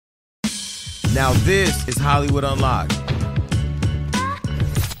Now this is Hollywood Unlocked.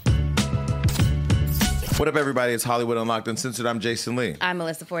 What up, everybody? It's Hollywood Unlocked Uncensored. I'm Jason Lee. I'm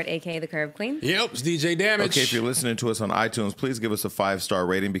Melissa Ford, a.k.a. The Curve Queen. Yep, it's DJ Damage. Okay, if you're listening to us on iTunes, please give us a 5-star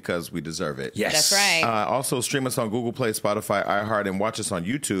rating because we deserve it. Yes. That's right. Also, stream us on Google Play, Spotify, iHeart, and watch us on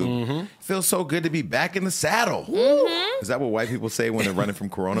YouTube. Mm-hmm. Feels so good to be back in the saddle. Mm-hmm. Is that what white people say when they're running from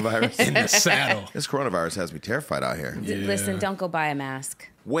coronavirus? In the saddle. This coronavirus has me terrified out here. Listen, don't go buy a mask.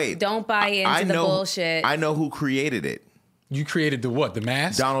 Wait. Don't buy into the bullshit. I know who created it. You created the what? The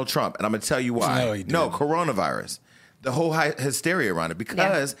mask? Donald Trump. And I'm going to tell you why. No, he didn't. No, coronavirus. The whole hysteria around it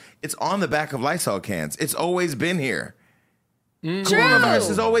because it's on the back of Lysol cans. It's always been here. Coronavirus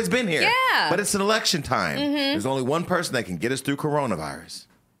has always been here. Yeah. But it's an election time. There's only one person that can get us through coronavirus.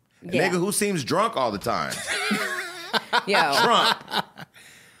 A Yeah. nigga who seems drunk all the time. Yo. Trump.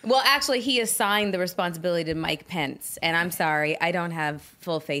 Well, actually, he assigned the responsibility to Mike Pence, and I'm sorry, I don't have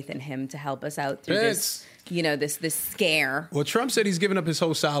full faith in him to help us out through this, this scare. Well, Trump said he's giving up his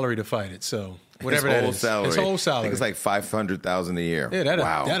whole salary to fight it, so whatever His that whole is. salary. His whole salary. I think it's like $500,000 a year. Yeah,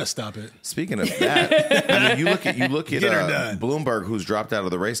 wow. that'll stop it. Speaking of that, I mean, you look at Get her done. Bloomberg, who's dropped out of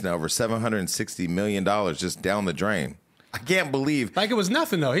the race now, over $760 million just down the drain. I can't believe. Like it was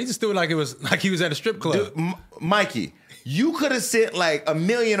nothing, though. He just threw it like it was like he was at a strip club. Dude, Mikey, you could have sent like $1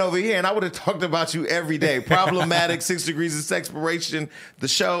 million over here, and I would have talked about you every day. Problematic, 6 Degrees of Sexpiration, the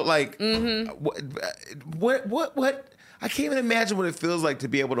show. Like, what? I can't even imagine what it feels like to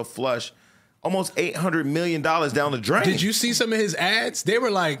be able to flush almost $800 million down the drain. Did you see some of his ads? They were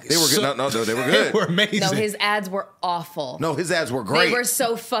like... They were good. No, they were good. They were amazing. No, his ads were awful. No, his ads were great. They were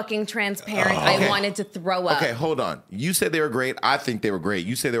so fucking transparent. Okay. I wanted to throw up. Okay, hold on. You said they were great. I think they were great.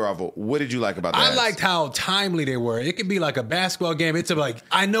 You say they were awful. What did you like about that? I liked how timely they were. It could be like a basketball game. It's like,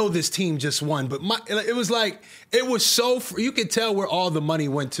 I know this team just won, but it was like, it was so... You could tell where all the money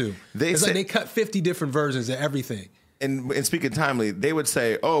went to. It's like they cut 50 different versions of everything. And speaking timely, they would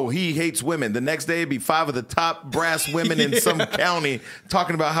say, "Oh, he hates women." The next day, it'd be 5 of the top brass women in some county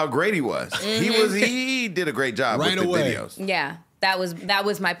talking about how great he was. He did a great job Right with away. the videos. Yeah, that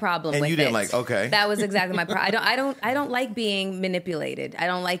was my problem. And with you didn't it. like, okay. That was exactly my problem. I don't like being manipulated. I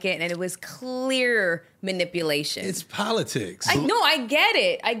don't like it, and it was clear manipulation. It's politics. I get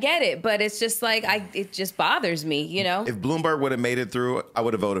it, but it's just like it just bothers me, you know. If Bloomberg would have made it through, I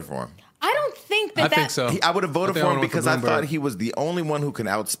would have voted for him. I don't think that. I think so. I would have voted think for I him would've because voted I for thought Bloomberg. he was the only one who can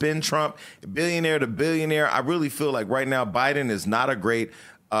outspin Trump, billionaire to billionaire. I really feel like right now Biden is not a great.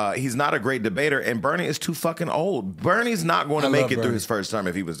 He's not a great debater, and Bernie is too fucking old. Bernie's not going to I make love it through Bernie. his first term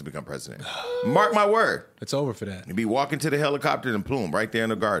if he was to become president. Mark my word. It's over for that. He'd be walking to the helicopter and plume right there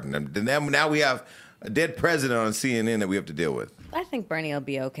in the garden. And then now we have a dead president on CNN that we have to deal with. I think Bernie will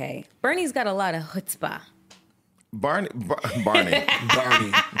be okay. Bernie's got a lot of chutzpah. Barney. Barney.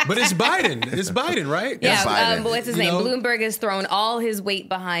 But it's Biden. It's Biden, right? Yeah. Biden. But what's his You name? know? Bloomberg has thrown all his weight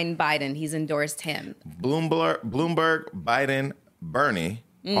behind Biden. He's endorsed him. Bloomberg, Biden, Bernie,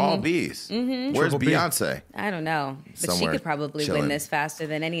 all B's. Where's Triple B. Beyonce? I don't know, but Somewhere she could probably chilling. win this faster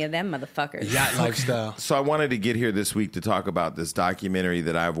than any of them motherfuckers. Yacht lifestyle. So I wanted to get here this week to talk about this documentary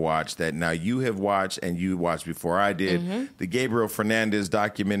that I've watched that now you have watched and you watched before I did. The Gabriel Fernandez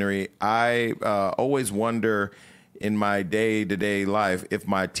documentary. I always wonder in my day-to-day life if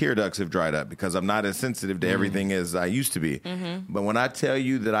my tear ducts have dried up because I'm not as sensitive to everything as I used to be. But when I tell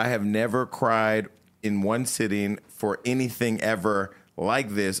you that I have never cried in one sitting for anything ever like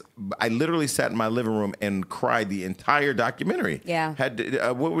this, I literally sat in my living room and cried the entire documentary. Yeah.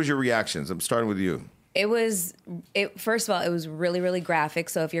 What was your reactions? I'm starting with you. First of all, it was really, really graphic.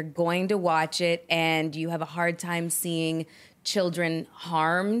 So if you're going to watch it and you have a hard time seeing children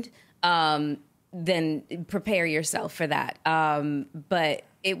harmed, then prepare yourself for that. But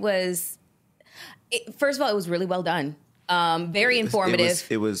first of all, it was really well done. Very informative.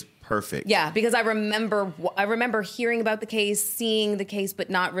 It was perfect. Yeah, because I remember hearing about the case, seeing the case, but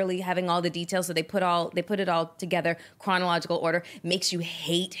not really having all the details. So they put it all together, chronological order. Makes you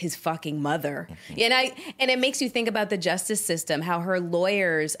hate his fucking mother, and it makes you think about the justice system, how her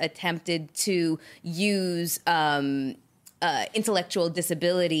lawyers attempted to use intellectual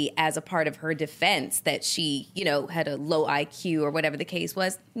disability as a part of her defense, that she, had a low IQ or whatever the case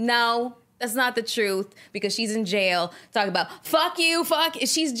was. No. That's not the truth, because she's in jail talking about fuck you, fuck.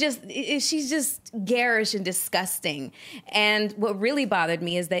 She's just garish and disgusting. And what really bothered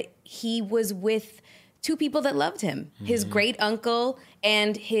me is that he was with two people that loved him, his great uncle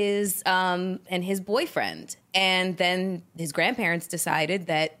and his boyfriend. And then his grandparents decided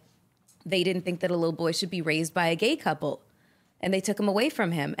that they didn't think that a little boy should be raised by a gay couple. And they took him away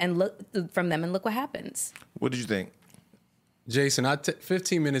from him and look what happens. What did you think? Jason,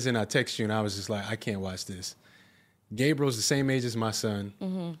 15 minutes in, I text you, and I was just like, I can't watch this. Gabriel's the same age as my son.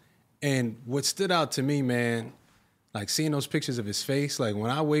 Mm-hmm. And what stood out to me, man, like seeing those pictures of his face, like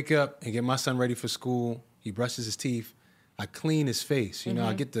when I wake up and get my son ready for school, he brushes his teeth, I clean his face. You know,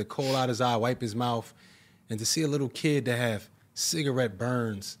 I get the coal out his eye, wipe his mouth. And to see a little kid that have cigarette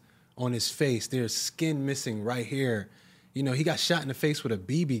burns on his face, there's skin missing right here. You know, he got shot in the face with a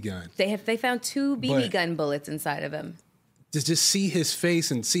BB gun. They found 2 BB gun bullets inside of him. To just see his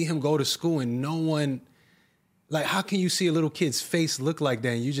face and see him go to school and no one, like, how can you see a little kid's face look like that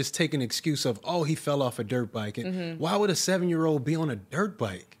and you just take an excuse of, oh, he fell off a dirt bike. And why would a 7-year-old be on a dirt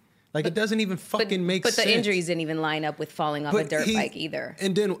bike? Like, it doesn't even fucking make sense. But the injuries didn't even line up with falling off a dirt bike either.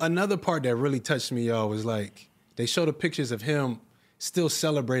 And then another part that really touched me, y'all, was like, they showed the pictures of him still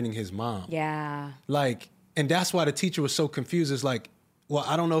celebrating his mom. Yeah. Like, and that's why the teacher was so confused. It's like, well,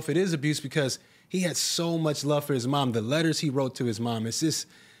 I don't know if it is abuse because he had so much love for his mom. The letters he wrote to his mom, it's just,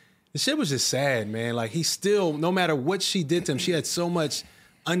 the shit was just sad, man. Like, he still, no matter what she did to him, he had so much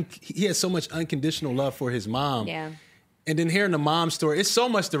unconditional love for his mom. Yeah. And then hearing the mom story, it's so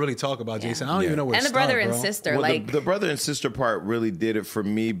much to really talk about, Jason. I don't even know where to start, and the brother and sister, well, like the brother and sister part really did it for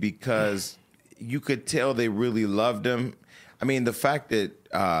me because you could tell they really loved him. I mean, the fact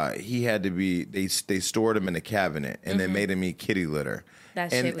that he had to be, they stored him in a cabinet and then made him eat kitty litter.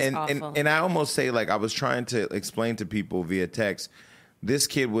 That shit was awful. And I almost say, like, I was trying to explain to people via text, this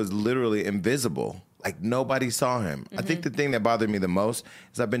kid was literally invisible. Like, nobody saw him. I think the thing that bothered me the most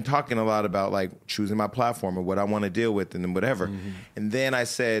is I've been talking a lot about, like, choosing my platform and what I want to deal with and then whatever. And then I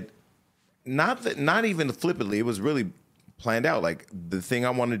said, not even flippantly, it was really planned out. Like, the thing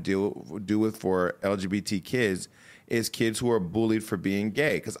I want to do with for LGBT kids is kids who are bullied for being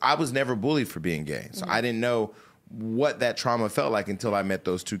gay. Because I was never bullied for being gay. So I didn't know what that trauma felt like until I met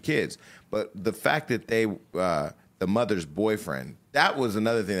those 2 kids. But the fact that they, the mother's boyfriend, that was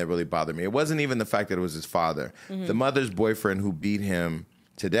another thing that really bothered me. It wasn't even the fact that it was his father. The mother's boyfriend who beat him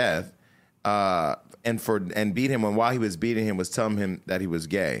to death, and beat him, and while he was beating him was telling him that he was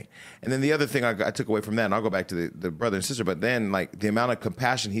gay. And then the other thing I took away from that, and I'll go back to the brother and sister, but then, like, the amount of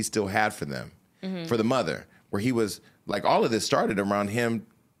compassion he still had for them, for the mother, where he was, like, all of this started around him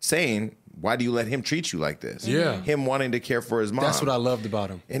saying, why do you let him treat you like this? Yeah. Him wanting to care for his mom. That's what I loved about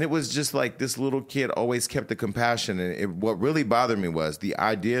him. And it was just like this little kid always kept the compassion. And what really bothered me was the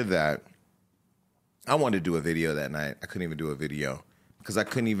idea that I wanted to do a video that night. I couldn't even do a video because I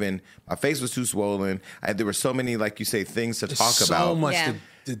couldn't even, my face was too swollen. There were so many, like you say, things to talk about. So much. Yeah.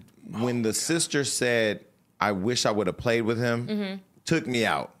 When the sister said, I wish I would have played with him, took me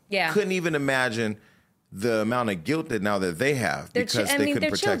out. Yeah. Couldn't even imagine the amount of guilt that now that they have because they couldn't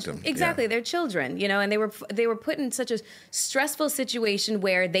protect them. Exactly, they're children, you know, and they were put in such a stressful situation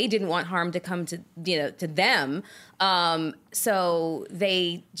where they didn't want harm to come to to them. So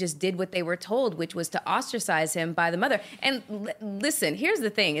they just did what they were told, which was to ostracize him by the mother. And listen, here's the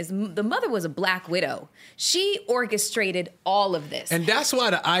thing: is the mother was a black widow. She orchestrated all of this, and that's why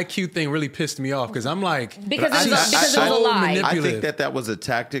the IQ thing really pissed me off because I'm like, because it was a lie. I think that was a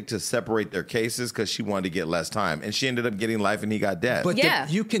tactic to separate their cases because she wanted to get less time, and she ended up getting life, and he got death.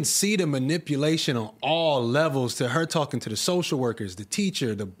 But you can see the manipulation on all levels to her talking to the social workers, the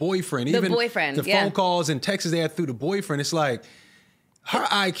teacher, the boyfriend, even the phone calls and texts they had through the boyfriend. It's like her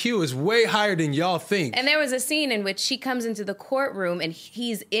IQ is way higher than y'all think. And there was a scene in which she comes into the courtroom and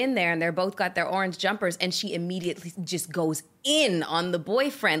he's in there and they're both got their orange jumpers and she immediately just goes in on the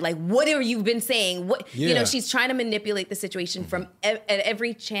boyfriend. Like, what have you been saying? What she's trying to manipulate the situation from at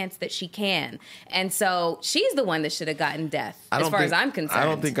every chance that she can. And so she's the one that should have gotten death, as far as I'm concerned. I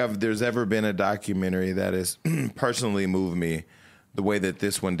don't think there's ever been a documentary that has personally moved me the way that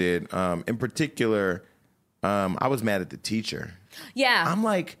this one did. In particular, I was mad at the teacher. Yeah. I'm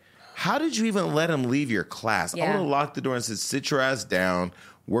like, how did you even let him leave your class? Yeah. I would have locked the door and said, sit your ass down.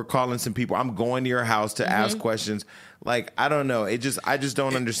 We're calling some people. I'm going to your house to ask questions. Like, I don't know. I just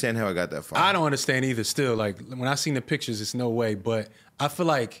don't understand how I got that far. I don't understand either still. Like, when I seen the pictures, it's no way. But I feel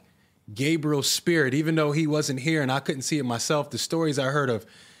like Gabriel's spirit, even though he wasn't here and I couldn't see it myself, the stories I heard of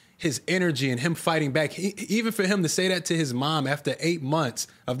his energy and him fighting back, even for him to say that to his mom after 8 months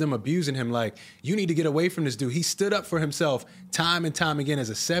of them abusing him, like, you need to get away from this dude. He stood up for himself time and time again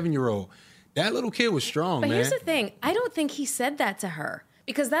as a 7-year-old. That little kid was strong, man. But here's the thing. I don't think he said that to her.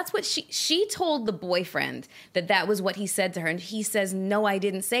 Because that's what she told the boyfriend that was what he said to her. And he says, no, I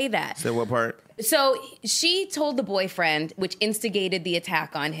didn't say that. Say what part? So she told the boyfriend, which instigated the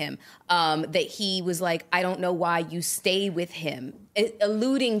attack on him, that he was like, I don't know why you stay with him.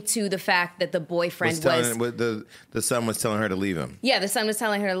 Alluding to the fact that the boyfriend the son was telling her to leave him. Yeah, the son was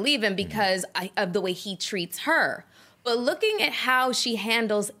telling her to leave him because of the way he treats her. But looking at how she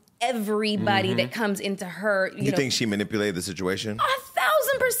handles everybody that comes into her, you think she manipulated the situation?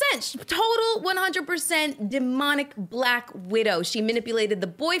 1,000%. Total 100% demonic black widow. She manipulated the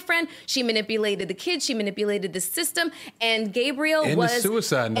boyfriend. She manipulated the kids. She manipulated the system. And Gabriel was... the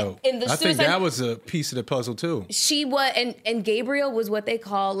suicide note. I think that was a piece of the puzzle, too. She was... And Gabriel was what they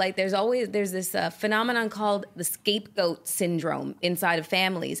call, like, there's this phenomenon called the scapegoat syndrome inside of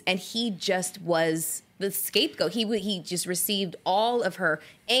families. And he just was... the scapegoat. He just received all of her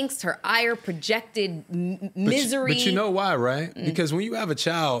angst, her ire, projected misery. But you know why, right? Because when you have a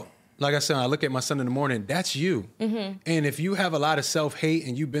child, like I said, I look at my son in the morning, that's you. And if you have a lot of self-hate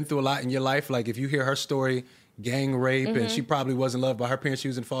and you've been through a lot in your life, like if you hear her story, gang rape, and she probably wasn't loved by her parents, she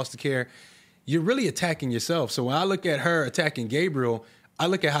was in foster care, you're really attacking yourself. So when I look at her attacking Gabriel, I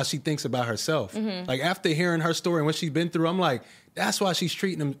look at how she thinks about herself. Like after hearing her story and what she's been through, I'm like, that's why she's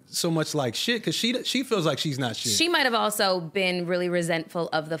treating him so much like shit, because she feels like she's not shit. She might have also been really resentful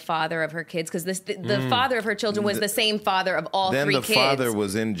of the father of her kids, because the father of her children was the same father of all three kids. Then the father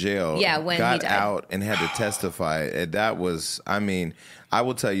was in jail. Yeah, when got he died. out and had to testify. And that was, I mean, I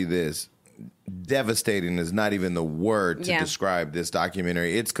will tell you this. Devastating is not even the word to describe this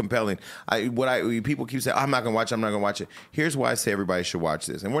documentary. It's compelling. People keep saying, I'm not going to watch it. Here's why I say everybody should watch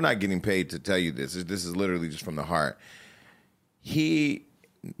this. And we're not getting paid to tell you this. This is literally just from the heart.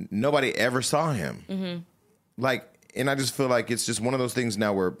 Nobody ever saw him. And I just feel like it's just one of those things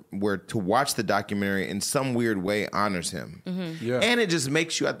now where to watch the documentary in some weird way honors him. And it just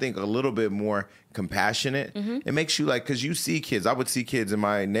makes you, I think, a little bit more compassionate. It makes you like, because you see kids. I would see kids in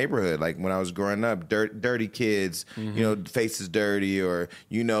my neighborhood, like when I was growing up, dirty kids, you know, faces dirty, or,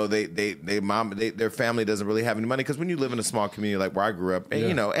 you know, their family doesn't really have any money. Because when you live in a small community like where I grew up, and,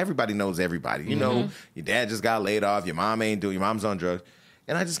 you know, everybody knows everybody. You know, your dad just got laid off, your mom's on drugs.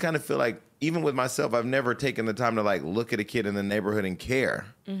 And I just kind of feel like, even with myself, I've never taken the time to like look at a kid in the neighborhood and care.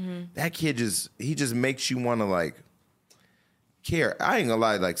 That kid he just makes you want to like care. I ain't gonna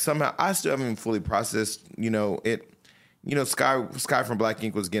lie, like somehow I still haven't even fully processed, you know, it. You know, Sky from Black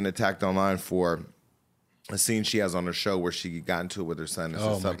Ink was getting attacked online for a scene she has on her show where she got into it with her son.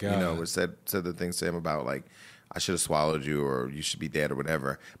 And my God. You know, said the things to him about like, I should have swallowed you, or you should be dead, or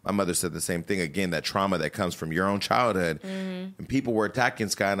whatever. My mother said the same thing. Again, that trauma that comes from your own childhood. And people were attacking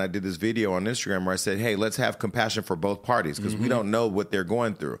Sky, and I did this video on Instagram where I said, hey, let's have compassion for both parties, because we don't know what they're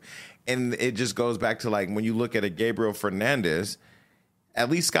going through. And it just goes back to like, when you look at a Gabriel Fernandez, at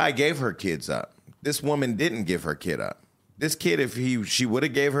least Sky gave her kids up. This woman didn't give her kid up. This kid, if she would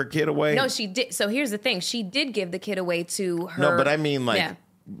have gave her kid away. No, she did. So here's the thing. She did give the kid away to her. No, but I mean like. Yeah.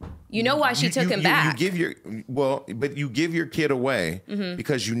 You know why she took him back. You give your kid away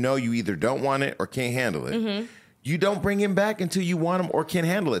because you know you either don't want it or can't handle it. You don't bring him back until you want him or can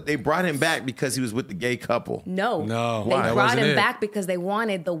handle it. They brought him back because he was with the gay couple. No. They brought him back because they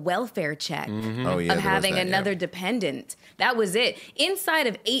wanted the welfare check of having another dependent. That was it. Inside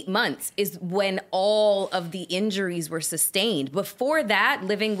of 8 months is when all of the injuries were sustained. Before that,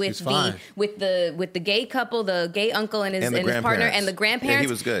 living with the gay couple, the gay uncle and his partner and the grandparents. Yeah, he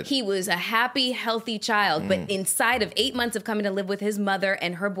was good. He was a happy, healthy child. But inside of 8 months of coming to live with his mother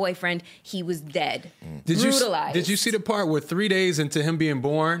and her boyfriend, he was dead. Brutalized. Did you see the part where 3 days into him being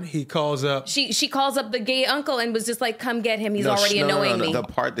born, he calls up? She calls up the gay uncle and was just like, come get him. He's already annoying me. The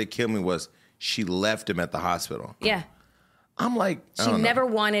part that killed me was she left him at the hospital. Yeah. I'm like, she never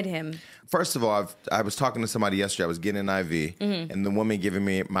wanted him. First of all, I was talking to somebody yesterday. I was getting an IV, and the woman giving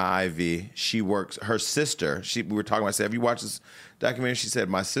me my IV, she works, her sister, we were talking about, I said, have you watched this documentary? She said,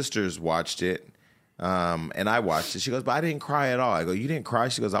 my sister's watched it. And I watched it. She goes, but I didn't cry at all. I go, you didn't cry?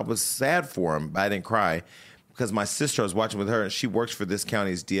 She goes, I was sad for him, but I didn't cry. Because my sister, I was watching with her, and she works for this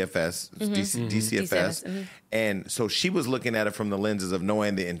county's DCFS. And so she was looking at it from the lenses of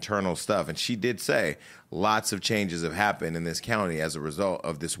knowing the internal stuff. And she did say lots of changes have happened in this county as a result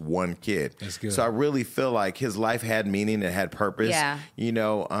of this one kid. That's good. So I really feel like his life had meaning, it had purpose. Yeah. You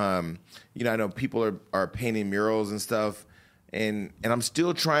know, I know people are painting murals and stuff. And I'm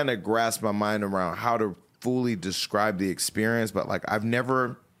still trying to grasp my mind around how to fully describe the experience. But like, I've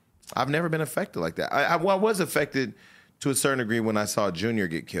never been affected like that. I was affected to a certain degree when I saw Junior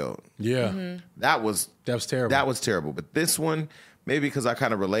get killed. Yeah. That was terrible. That was terrible. But this one, maybe because I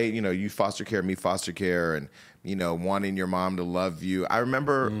kind of relate, you know, you foster care, me foster care, and, you know, wanting your mom to love you. I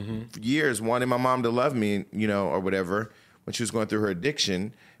remember for years wanting my mom to love me, you know, or whatever, when she was going through her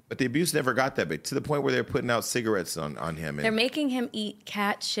addiction. But the abuse never got that big, to the point where they're putting out cigarettes on him. They're making him eat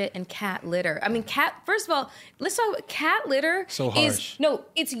cat shit and cat litter. I mean, first of all, let's talk about cat litter. So harsh.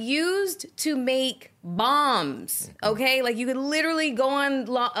 It's used to make bombs, okay? Like, you could literally go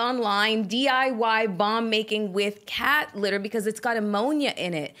online, DIY bomb making with cat litter because it's got ammonia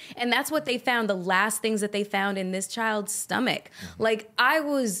in it. And that's what they found, the last things that they found in this child's stomach. Like, I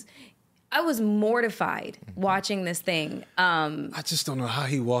was mortified watching this thing. I just don't know how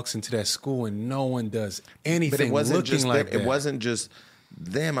he walks into that school and no one does anything. But it wasn't looking just like that. It wasn't just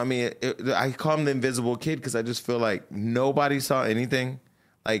them. I mean, I call him the invisible kid because I just feel like nobody saw anything.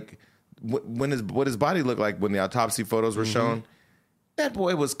 Like what his body looked like when the autopsy photos were shown. That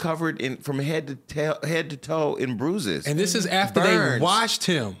boy was covered from head to toe in bruises. And this is after they washed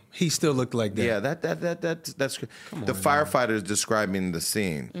him. He still looked like that. Yeah, that's the firefighters describing the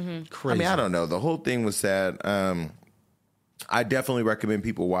scene. Crazy. I mean, I don't know. The whole thing was sad. I definitely recommend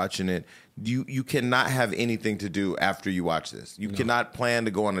people watching it. You cannot have anything to do after you watch this. You cannot plan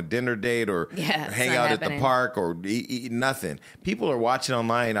to go on a dinner date or hang out at the park or eat nothing. People are watching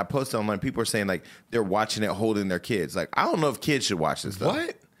online. I posted online. People are saying like they're watching it holding their kids. Like, I don't know if kids should watch this stuff.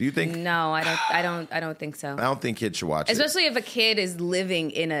 What? Do you think? No, I don't think so. I don't think kids should watch it. Especially if a kid is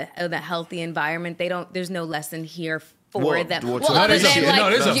living in a healthy environment. There's no lesson here for them. There's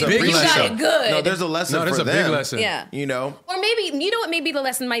a big you lesson. got it good. No, there's a lesson for them. There's a big lesson. Yeah. You know? Or maybe, you know what maybe the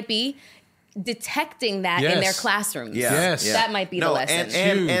lesson might be? Detecting that in their classrums. Yes. That might be the lesson.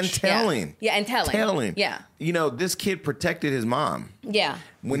 And telling. Yeah, and telling. Yeah. You know, this kid protected his mom. Yeah.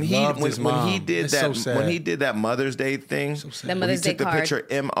 When he did that Mother's Day thing, that Mother's Day card. He took the picture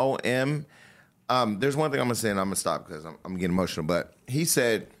MOM. There's one thing I'm gonna say, and I'm gonna stop because I'm getting emotional. But he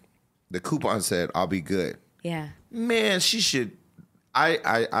said, the coupon said, "I'll be good." Yeah. Man, she should.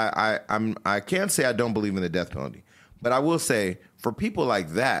 I can't say I don't believe in the death penalty, but I will say for people like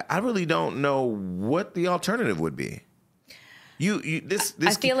that, I really don't know what the alternative would be.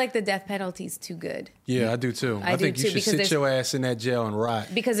 I feel like the death penalty is too good. Yeah, I do too. I think you should sit your ass in that jail and rot.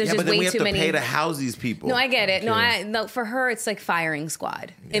 Because there's just way too many. But then we have to pay to house these people. No, I get it. No, for her, it's like firing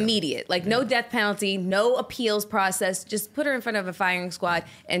squad. Yeah. Immediate. Like no death penalty, no appeals process. Just put her in front of a firing squad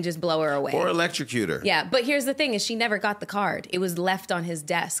and just blow her away. Or electrocute her. Yeah, but here's the thing is she never got the card. It was left on his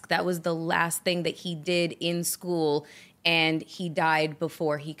desk. That was the last thing that he did in school. And he died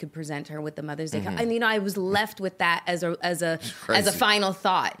before he could present her with the Mother's Day card. I mean, I was left with that as a final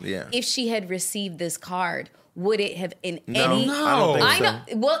thought. Yeah. If she had received this card, would it have No, I don't think I so. know.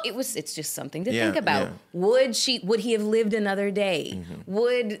 Well, it's just something to think about. Yeah. Would he have lived another day?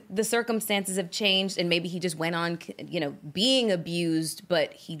 Would the circumstances have changed and maybe he just went on, being abused,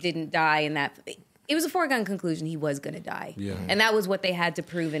 but he didn't die in that. It was a foregone conclusion he was going to die. Yeah. And that was what they had to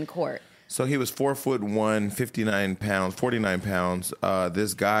prove in court. So he was 4'1", 49 pounds.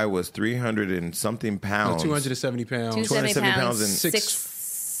 This guy was 300 and something pounds. 270 pounds. 270 pounds and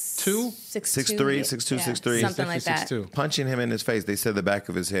 6'2", 6'3", 6'3", something like that. 6'2". Punching him in his face. They said the back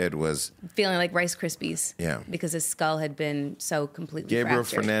of his head was feeling like Rice Krispies. Yeah, because his skull had been so completely Gabriel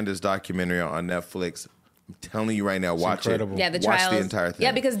fractured. Fernandez documentary on Netflix. I'm telling you right now, watch incredible. it. Yeah, watch the entire thing.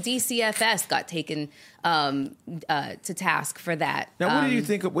 Yeah, because DCFS got taken to task for that. Now, what do you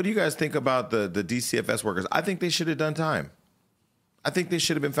think? What do you guys think about the DCFS workers? I think they should have done time. I think they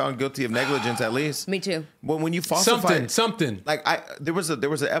should have been found guilty of negligence at least. Me too. Well, when you falsify something like there was an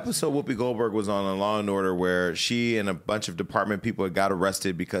episode Whoopi Goldberg was on Law and Order where she and a bunch of department people had got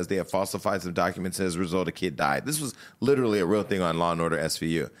arrested because they had falsified some documents. As a result, a kid died. This was literally a real thing on Law and Order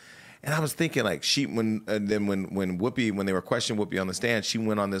SVU. And I was thinking, like, when they were questioning Whoopi on the stand, she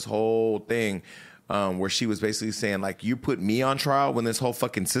went on this whole thing where she was basically saying, like, you put me on trial when this whole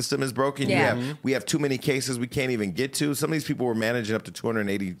fucking system is broken. Yeah. We have too many cases we can't even get to. Some of these people were managing up to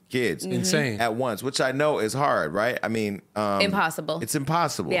 280 kids. Insane. At once, which I know is hard, right? I mean... impossible. It's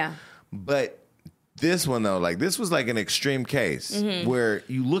impossible. Yeah. But... this one, though, this was like an extreme case where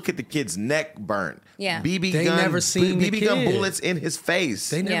you look at the kid's neck burnt. Yeah. BB gun bullets in his face.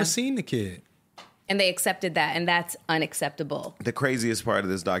 They never seen the kid. And they accepted that, and that's unacceptable. The craziest part of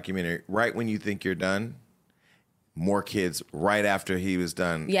this documentary, right when you think you're done, more kids right after he was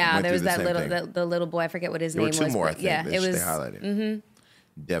done. Yeah, there was the little boy, I forget what his name was. There were two more, I think, yeah, that it was, they highlighted.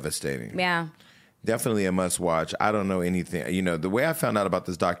 Devastating. Yeah. Definitely a must watch. I don't know anything. You know, the way I found out about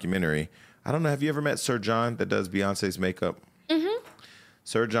this documentary... I don't know. Have you ever met Sir John that does Beyonce's makeup?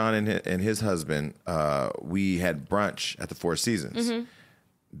 Sir John and his husband, we had brunch at the Four Seasons.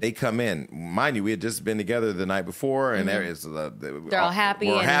 They come in. Mind you, we had just been together the night before, and they're all happy.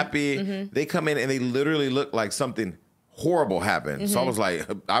 We're happy. They come in, and they literally look like something horrible happened. So I was like,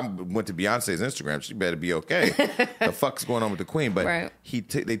 I went to Beyonce's Instagram. She better be okay. The fuck's going on with the queen? But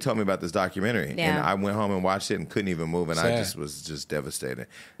they told me about this documentary, and I went home and watched it and couldn't even move, and I just was devastated.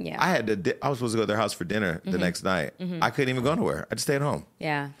 Yeah, I was supposed to go to their house for dinner the next night. I couldn't even go nowhere. I just stayed home.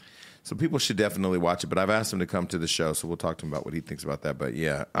 Yeah. So people should definitely watch it. But I've asked him to come to the show, so we'll talk to him about what he thinks about that. But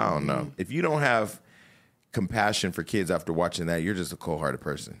yeah, I don't know. If you don't have compassion for kids after watching that, you're just a cold-hearted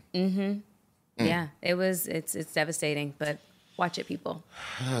person. Yeah, it's devastating, but watch it, people.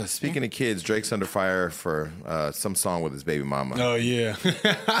 Speaking of kids, Drake's under fire for some song with his baby mama. Oh, yeah.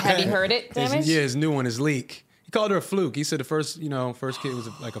 Have you heard it, Damage? His new one is Leak. He called her a fluke. He said the first kid was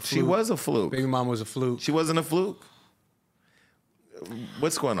like a fluke. She was a fluke. Baby mama was a fluke. She wasn't a fluke?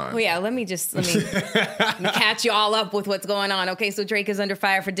 What's going on? Well, yeah, let me catch you all up with what's going on. Okay, so Drake is under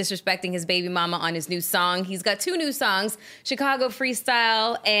fire for disrespecting his baby mama on his new song. He's got 2 new songs, Chicago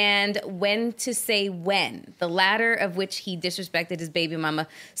Freestyle and When to Say When, the latter of which he disrespected his baby mama,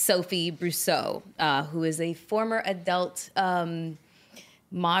 Sophie Brousseau, who is a former adult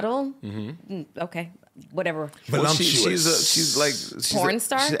model. Okay, whatever. Well, she's porn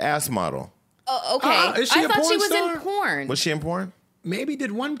star? She's an ass model. Oh, okay. Is she I thought she was star? in porn. Was she in porn? Maybe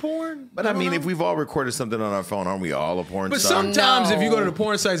did one porn. But I mean, if we've all recorded something on our phone, aren't we all a porn But star? sometimes if you go to the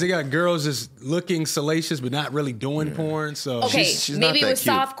porn sites, they got girls just looking salacious but not really doing porn. So Okay, she's not maybe it that was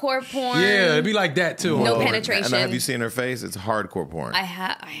cute. softcore porn. yeah, it'd be like that too. No Or- penetration. And have you seen her face? It's hardcore porn. I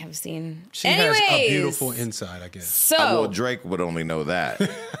have seen. She Anyways, has a beautiful inside, I guess. So well, Drake would only know that.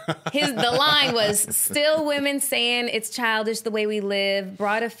 the line was, still women saying it's childish the way we live,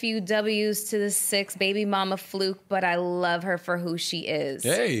 brought a few W's to the 6, baby mama fluke, but I love her for who she is.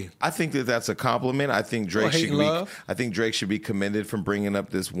 Hey. I think that's a compliment. I think Drake hate should and be. love. I think Drake should be commended from bringing up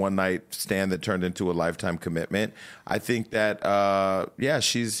this one night stand that turned into a lifetime commitment. I think that why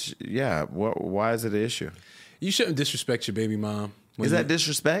is it an issue? You shouldn't disrespect your baby mom. Is that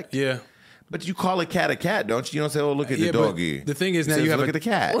disrespect? Yeah. But you call a cat, don't you? You don't say, "Oh, look at the Yeah, but doggy." the thing is now Says, you have look a- at the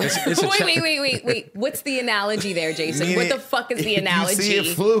cat. Wait. What's the analogy there, Jason? What the fuck is the analogy? You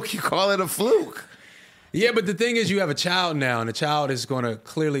see a fluke, you call it a fluke. Yeah, but the thing is, you have a child now, and the child is going to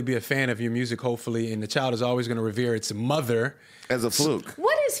clearly be a fan of your music, hopefully, and the child is always going to revere its mother. As a fluke.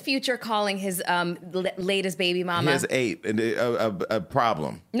 What is Future calling his latest baby mama? He has 8, and a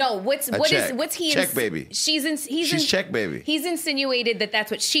problem. No, what's he? Check baby. She's check baby. He's insinuated that that's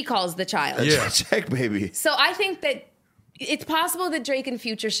what she calls the child. Yeah. Check baby. So I think that it's possible that Drake and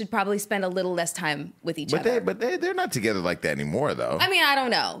Future should probably spend a little less time with each other. But they're not together like that anymore, though. I mean, I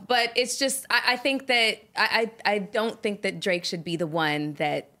don't know, but it's just I think that I don't think that Drake should be the one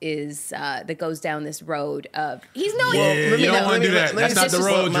that is that goes down this road of he's not. Yeah, you don't want to do that. That's not the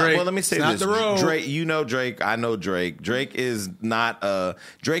road, Drake. Well, let me say it's this: not the road. Drake, you know Drake, I know Drake. Drake is not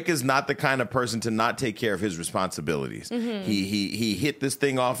the kind of person to not take care of his responsibilities. He hit this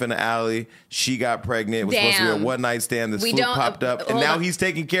thing off in the alley. She got pregnant. It was supposed to be a one night stand. This fluke popped up, and now he's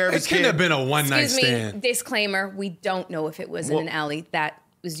taking care of his kid. It could have been a one night stand. Excuse me. Disclaimer: we don't know if it was in an alley. That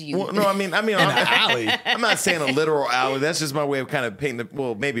was you. Well, no, I mean, an alley. I'm not saying a literal alley. That's just my way of kind of painting.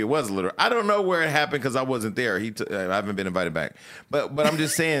 Well, maybe it was a literal. I don't know where it happened because I wasn't there. I haven't been invited back. But I'm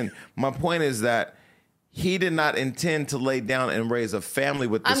just saying. My point is that he did not intend to lay down and raise a family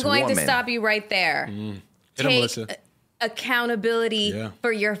with this woman. I'm going to stop you right there. Hit him, Take Melissa. accountability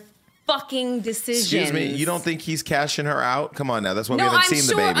for your fucking decisions. Excuse me, you don't think he's cashing her out? Come on now, that's why we No, haven't I'm seen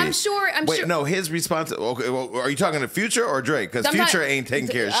sure- the baby. I'm sure. No, his response. Okay, well, are you talking to Future or Drake? Because Future ain't taking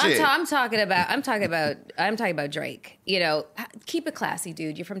care of shit. I'm talking about Drake. You know, keep it classy,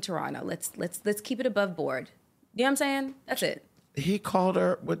 dude. You're from Toronto. Let's keep it above board. You know what I'm saying? That's it. He called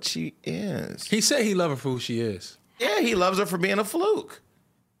her what she is. He said he loved her for who she is. Yeah, he loves her for being a fluke.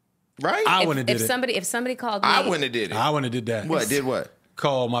 Right? I wouldn't have did it. If somebody called me, I wouldn't have did it. I wouldn't have did that. What? Did what?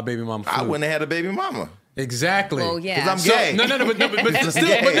 Call my baby mama fluke. I wouldn't have had a baby mama. Exactly. Well, yeah. Because I'm gay. No, but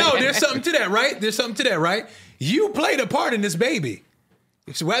still, but no, there's something to that, right? There's something to that, right? You played a part in this baby.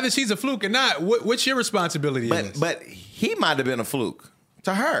 So whether she's a fluke or not, what's your responsibility? But he might have been a fluke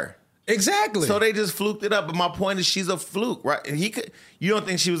to her. Exactly. So they just fluked it up. But my point is, she's a fluke, right? And you don't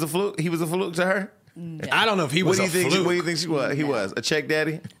think she was a fluke? He was a fluke to her? I don't know if he was a fluke. What do you think she was? He was a check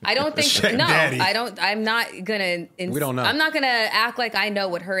daddy? I don't think Check no. daddy. I don't. I'm not gonna. We don't know. I'm not gonna act like I know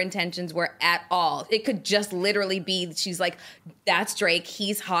what her intentions were at all. It could just literally be she's like, "That's Drake.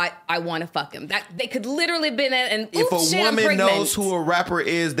 He's hot. I want to fuck him." That they could literally have been and If a shit, I'm woman pregnant. knows who a rapper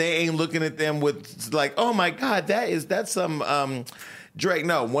is, they ain't looking at them with like, "Oh my God, that's some." Drake,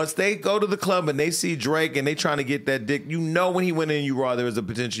 no. Once they go to the club and they see Drake and they trying to get that dick, you know when he went in you raw, there was a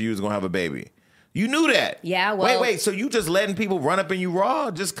potential you was gonna have a baby. You knew that. Yeah, well... Wait, so you just letting people run up in you raw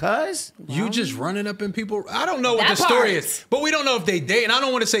just cuz? You just running up in people? I don't know what the story is, but we don't know if they date, and I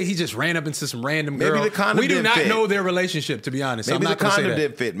don't want to say he just ran up into some random girl. Maybe the condom We do didn't not fit. know their relationship, to be honest. Maybe I'm not the going to say condom that.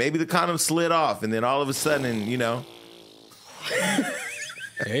 did fit. Maybe the condom slid off, and then all of a sudden, you know...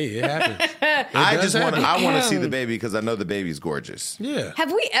 Hey, it happens. I want to see the baby because I know the baby's gorgeous. Yeah.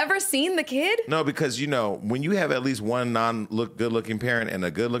 Have we ever seen the kid? No, because, you know, when you have at least one good-looking parent and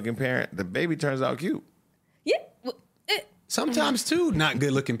a good-looking parent, the baby turns out cute. Yeah. Sometimes, too, not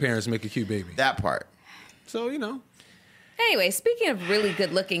good-looking parents make a cute baby. That part. So, you know. Anyway, speaking of really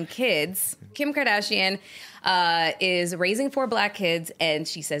good-looking kids, Kim Kardashian is raising 4 black kids, and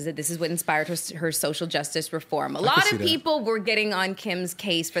she says that this is what inspired her social justice reform. A lot of people were getting on Kim's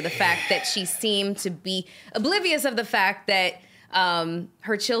case for the fact that she seemed to be oblivious of the fact that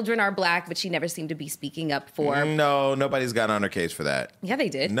her children are black, but she never seemed to be speaking up for. No, nobody's got on her case for that. Yeah, they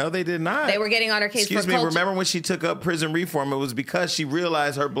did. No, they did not. They were getting on her case Excuse for me, culture. remember when she took up prison reform? It was because she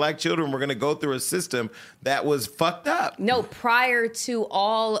realized her black children were going to go through a system that was fucked up. No, prior to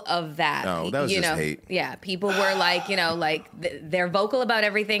all of that. No, that was just hate. Yeah, people were like, they're vocal about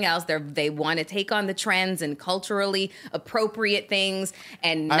everything else. They want to take on the trends and culturally appropriate things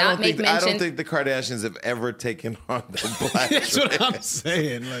and not make mention. I don't think the Kardashians have ever taken on the black That's trends. what I'm saying.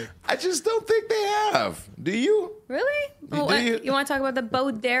 Like, I just don't think they have. Do you? Really? Oh, you want to talk about the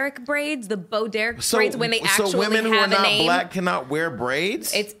Bo Derek braids? The Bo Derek braids when they actually so women who are have a not name? black cannot wear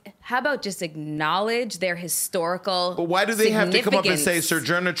braids? How about just acknowledge their historical But why do they have to come up and say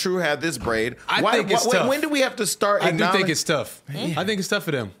Sojourner Truth had this braid? I think it's tough. When do we have to start I do think it's tough. I think it's tough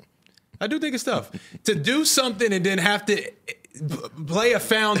for them. I do think it's tough. To do something and then have to play a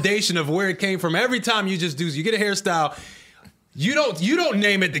foundation of where it came from. Every time you get a hairstyle, you don't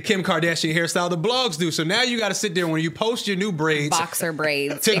name it the Kim Kardashian hairstyle. The blogs do. So now you got to sit there when you post your new braids, boxer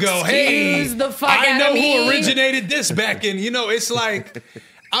braids, to go, hey, the fuck I know out of me. who originated this back in. It's like,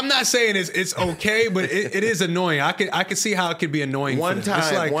 I'm not saying it's okay, but it is annoying. I can see how it could be annoying. One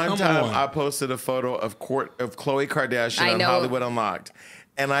time on. I posted a photo of Khloe Kardashian on Hollywood Unlocked.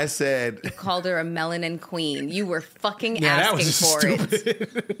 And I said... called her a melanin queen. You were fucking that was asking for stupid.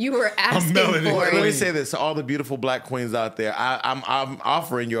 it. You were asking for it. Let me say this to all the beautiful black queens out there. I'm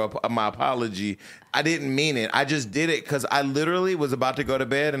offering you my apology. I didn't mean it. I just did it because I literally was about to go to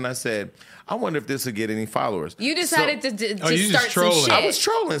bed and I said, I wonder if this will get any followers. You decided to start some shit. I was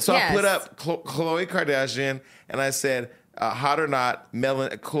trolling. So yes. I put up Khloe Kardashian and I said... hot or not,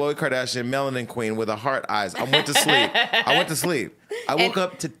 Khloe Kardashian, melanin queen with a heart eyes. I went to sleep. I woke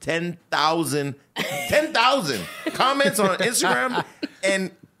up to 10,000 comments on Instagram, and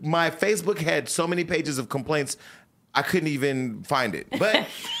my Facebook had so many pages of complaints, I couldn't even find it. But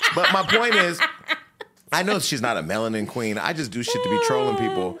my point is, I know she's not a melanin queen. I just do shit to be trolling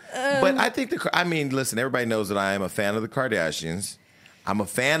people. But I think listen, everybody knows that I am a fan of the Kardashians. I'm a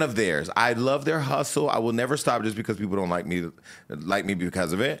fan of theirs. I love their hustle. I will never stop just because people don't like me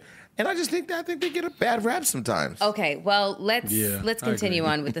because of it. And I think they get a bad rap sometimes. Okay, well, let's continue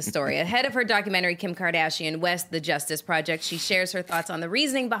on with the story. Ahead of her documentary, Kim Kardashian West, The Justice Project, she shares her thoughts on the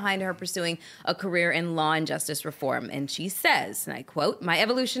reasoning behind her pursuing a career in law and justice reform. And she says, and I quote, "My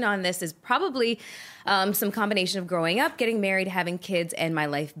evolution on this is probably some combination of growing up, getting married, having kids, and my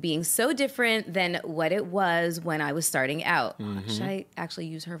life being so different than what it was when I was starting out." Mm-hmm. Should I actually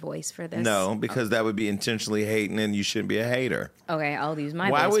use her voice for this? No, because that would be intentionally hating, and you shouldn't be a hater. Okay, I'll use my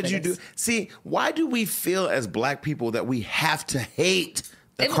voice. Why would you this. why do we feel as black people that we have to hate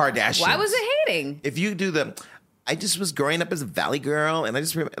the Kardashians? Why was it hating? If you do I just was growing up as a Valley girl, and I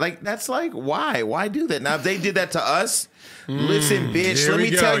just that's like, why? Why do that? Now, if they did that to us, listen, bitch, let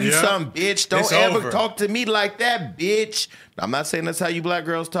me tell you something, bitch. Don't ever talk to me like that, bitch. I'm not saying that's how you black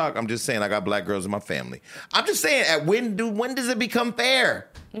girls talk. I'm just saying I got black girls in my family. I'm just saying, when does it become fair?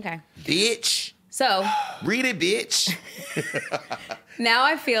 Okay. Bitch. So. Read it, bitch. Now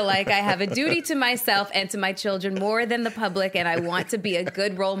I feel like I have a duty to myself and to my children more than the public, and I want to be a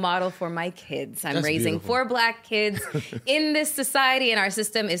good role model for my kids. I'm raising 4 black kids in this society, and our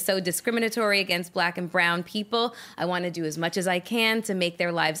system is so discriminatory against black and brown people. I want to do as much as I can to make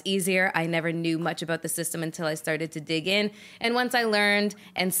their lives easier. I never knew much about the system until I started to dig in, and once I learned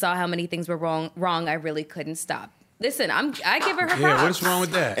and saw how many things were wrong, I really couldn't stop. Listen, I give her props. Yeah, what's wrong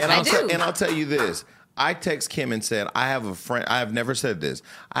with that? And I'll tell you this. I text Kim and said, I have a friend. I have never said this.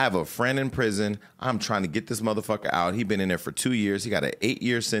 I have a friend in prison. I'm trying to get this motherfucker out. He's been in there for 2 years. He got an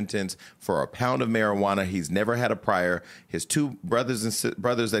 8-year sentence for a pound of marijuana. He's never had a prior. His 2 brothers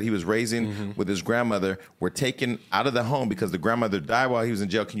that he was raising with his grandmother were taken out of the home because the grandmother died while he was in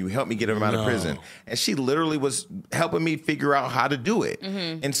jail. Can you help me get him out of prison? And she literally was helping me figure out how to do it.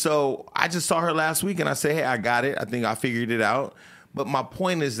 And so I just saw her last week and I said, hey, I got it. I think I figured it out. But my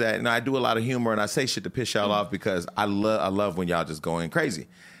point is that, and I do a lot of humor and I say shit to piss y'all off because I love when y'all just going crazy.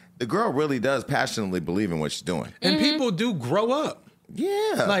 The girl really does passionately believe in what she's doing. And people do grow up.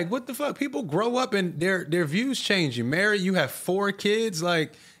 Yeah. Like, what the fuck? People grow up and their views change. You marry, you have 4 kids,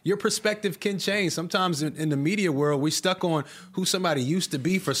 like, your perspective can change. Sometimes in the media world, we stuck on who somebody used to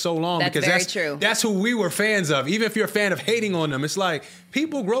be for so long. That's because very true. That's who we were fans of. Even if you're a fan of hating on them, it's like,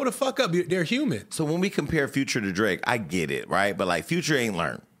 people grow the fuck up. They're human. So when we compare Future to Drake, I get it, right? But like Future ain't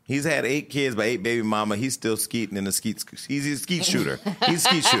learned. He's had 8 kids by 8 baby mama. He's still skeeting in the skeet. He's a skeet shooter. He's a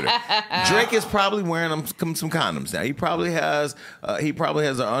skeet shooter. Drake is probably wearing some condoms now. He probably has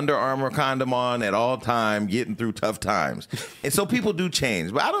an Under Armour condom on at all time, getting through tough times. And so people do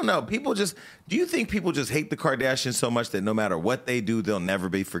change. But I don't know. Do you think people just hate the Kardashians so much that no matter what they do, they'll never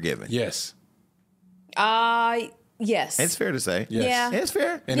be forgiven? Yes. Yes. It's fair to say. Yes. Yeah. It's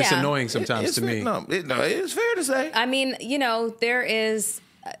fair. And it's annoying sometimes to me. No, it's fair to say. I mean, there is...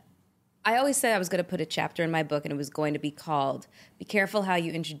 I always said I was going to put a chapter in my book and it was going to be called Be Careful How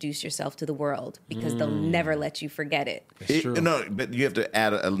You Introduce Yourself to the World because they'll never let you forget it. It's true. No, but you have to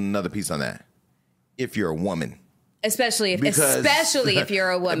add another piece on that. If you're a woman. Especially if you're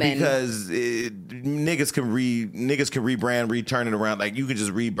a woman. Because niggas can rebrand, return it around. Like you can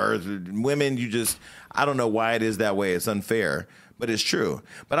just rebirth. Women, I don't know why it is that way. It's unfair, but it's true.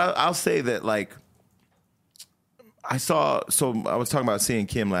 But I'll say that like, I was talking about seeing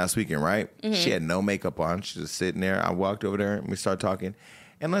Kim last weekend, right? Mm-hmm. She had no makeup on. She's just sitting there. I walked over there and we started talking.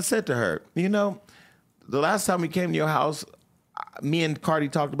 And I said to her, the last time we came to your house, me and Cardi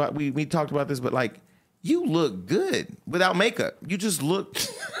talked about, we talked about this, but like, you look good without makeup. You just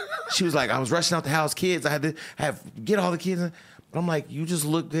looked, she was like, I was rushing out the house, kids. I had to get all the kids. But I'm like, you just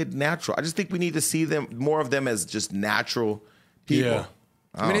look good natural. I just think we need to see more of them as just natural people. Yeah.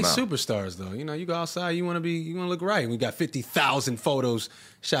 I mean, they superstars though. You go outside, you want to look right. We got 50,000 photos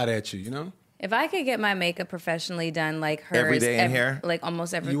shot at you. If I could get my makeup professionally done like hers every day in hair, like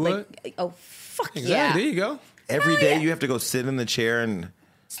almost every, you would? Fuck exactly. Yeah. There you go. Every day you have to go sit in the chair and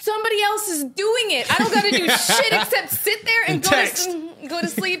somebody else is doing it. I don't got to do shit except sit there and go to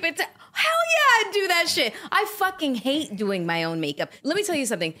sleep. Hell yeah, I do that shit. I fucking hate doing my own makeup. Let me tell you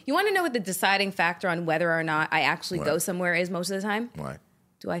something. You want to know what the deciding factor on whether or not I actually go somewhere is most of the time? Why?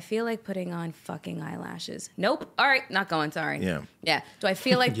 Do I feel like putting on fucking eyelashes? Nope. All right, not going. Sorry. Yeah. Yeah. Do I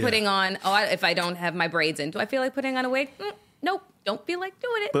feel like putting on? If I don't have my braids in, do I feel like putting on a wig? Nope. Don't feel like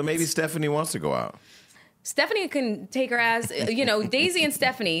doing it. But maybe Stephanie wants to go out. Stephanie can take her ass, Daisy and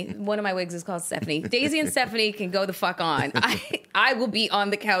Stephanie, one of my wigs is called Stephanie. Daisy and Stephanie can go the fuck on. I will be on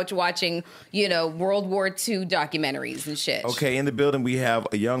the couch watching, World War II documentaries and shit. Okay, in the building we have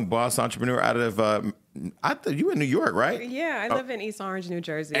a young boss entrepreneur out of, you in New York, right? Yeah, I live in East Orange, New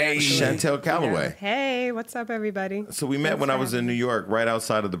Jersey. Hey, Chantel Calloway. Yeah. Hey, what's up, everybody? So we met when I was in New York, right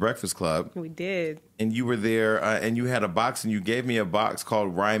outside of the Breakfast Club. We did. And you were there, and you had a box, and you gave me a box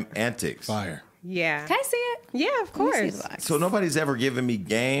called Rhyme Antics. Fire. Yeah. Can I see it? Yeah, of course. So nobody's ever given me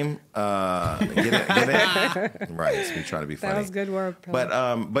game. Get it? Right. So we try to be funny. That was good work.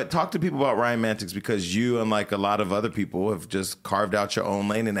 But talk to people about Rhyme Antics because you, unlike a lot of other people, have just carved out your own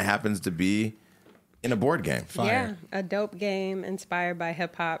lane, and it happens to be in a board game. Fire. Yeah, a dope game inspired by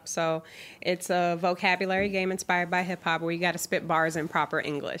hip hop. So it's a vocabulary game inspired by hip hop where you got to spit bars in proper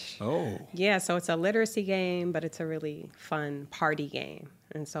English. Oh. Yeah, so it's a literacy game, but it's a really fun party game.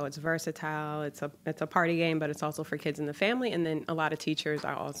 And so it's versatile. It's a party game, but it's also for kids in the family. And then a lot of teachers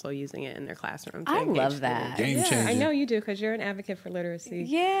are also using it in their classrooms. I love that. Game changer. I know you do because you're an advocate for literacy.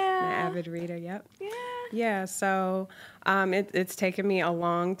 Yeah. An avid reader. Yep. Yeah. Yeah. So it's taken me a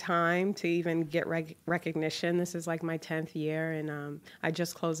long time to even get recognition. This is like my 10th year, and I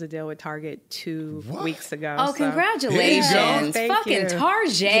just closed a deal with Target 2 weeks ago. Oh, so. congratulations! Thank fucking you.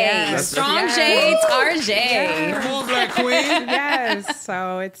 Tarjay, Yes. strong J, Tarjay. Yes. Come on, Black Queen. Yes.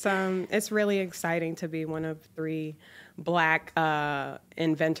 So it's really exciting to be one of 3 Black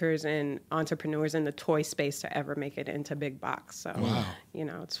inventors and entrepreneurs in the toy space to ever make it into big box. So,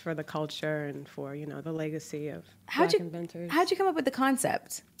 it's for the culture and for, the legacy of Black inventors. How'd you come up with the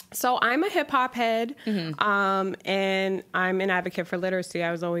concept? So I'm a hip hop head, Mm-hmm. and I'm an advocate for literacy.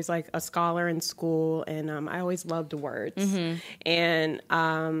 I was always like a scholar in school, and I always loved words. Mm-hmm. And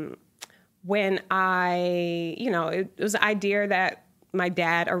when it was an idea that my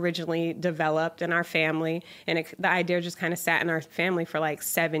dad originally developed in our family, and the idea just kind of sat in our family for like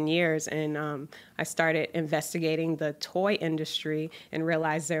 7 years. And I started investigating the toy industry and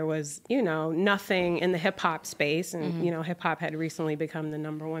realized there was, nothing in the hip hop space. And, hip hop had recently become the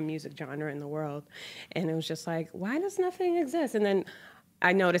 #1 music genre in the world. And it was just like, why does nothing exist? And then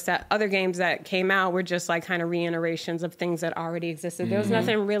I noticed that other games that came out were just like kind of reiterations of things that already existed. There was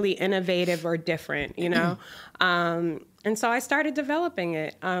nothing really innovative or different, and so I started developing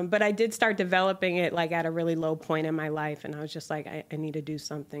it. But I did start developing it like at a really low point in my life. And I was just like, I need to do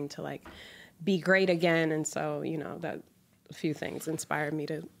something to like be great again. And so, that a few things inspired me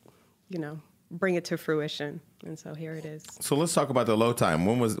to, bring it to fruition. And so here it is. So let's talk about the low time.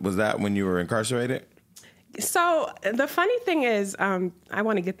 When was that when you were incarcerated? So the funny thing is, I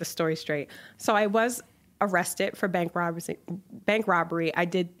want to get the story straight. So I was arrested for bank robbery. I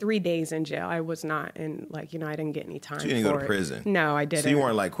did 3 days in jail. I was not in, I didn't get any time. So you didn't go to prison? No, I didn't. So you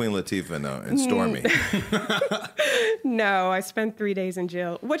weren't like Queen Latifah and Stormy? No, I spent 3 days in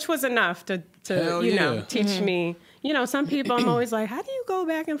jail, which was enough to teach me. Some people, I'm always like, how do you go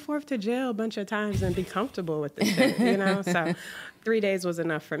back and forth to jail a bunch of times and be comfortable with this shit, So 3 days was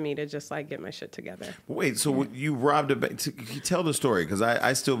enough for me to just get my shit together. Wait, so you robbed a bank? Tell the story, because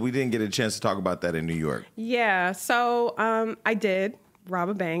we didn't get a chance to talk about that in New York. Yeah, so I did rob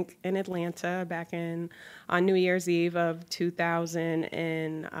a bank in Atlanta back on New Year's Eve of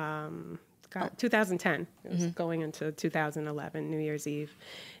 2010. It was going into 2011, New Year's Eve.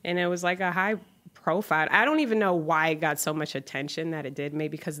 And it was like a high profile. I don't even know why it got so much attention that it did.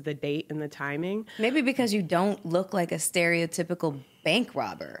 Maybe because of the date and the timing. Maybe because you don't look like a stereotypical bank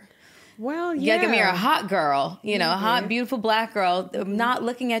robber. Well, yeah. Like, I mean, you're a hot girl, a hot, beautiful black girl. I'm not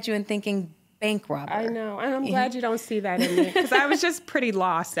looking at you and thinking bank robber. I know. And I'm glad you don't see that in me, because I was just pretty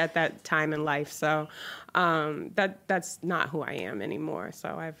lost at that time in life. So that's not who I am anymore.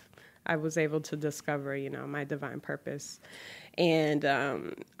 So I was able to discover, my divine purpose. And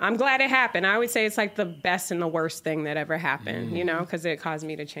I'm glad it happened. I would say it's like the best and the worst thing that ever happened, because it caused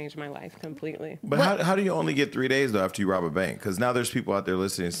me to change my life completely. But how do you only get 3 days, though, after you rob a bank? Because now there's people out there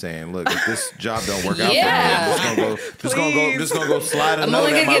listening saying, look, if this job don't work out for me, I'm just going to go slide a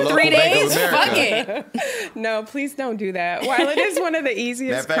note at my local Bank of America. Fuck it. No, please don't do that. While it is one of the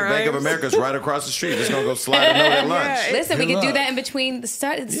easiest crimes. Bank of America's right across the street. Just going to go slide a note at lunch. Listen, we can do that in between the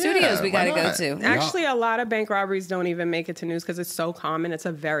studios we got to go to. Actually, a lot of bank robberies don't even make it to news because it's so common. It's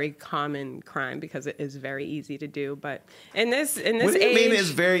a very common crime because it is very easy to do. But in this what do you mean it's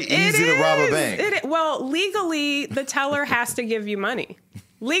very easy to rob a bank? Well, legally, the teller has to give you money.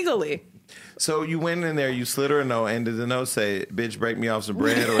 Legally. So you went in there, you slid her a note, and did the note say, bitch, break me off some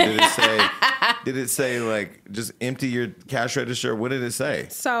bread? Or did it say like, just empty your cash register? What did it say?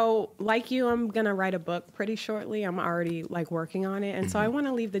 So like you, I'm going to write a book pretty shortly. I'm already working on it. And so I want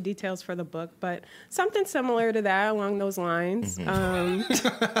to leave the details for the book, but something similar to that along those lines. And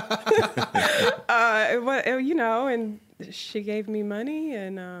she gave me money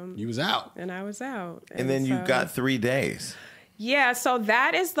and you was out. And I was out. And then you got 3 days. Yeah, so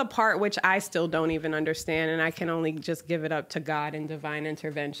that is the part which I still don't even understand, and I can only just give it up to God and divine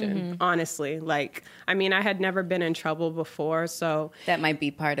intervention, honestly. I had never been in trouble before, so... That might be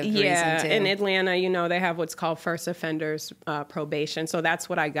part of the reason, too. In Atlanta, they have what's called first offenders probation, so that's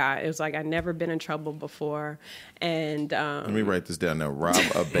what I got. It was like I'd never been in trouble before, and... Let me write this down now. Rob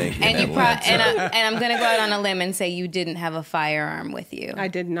a bank in and Atlanta. And I'm going to go out on a limb and say you didn't have a firearm with you. I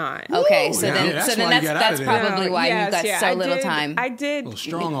did not. Okay, so that's probably why you got so little time. I did. A little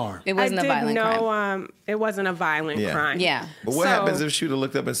strong arm. It wasn't a violent crime. It wasn't a violent crime. Yeah. But what happens if she would have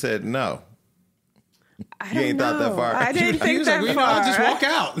looked up and said no? You ain't thought that far. I didn't think that far. I'll just walk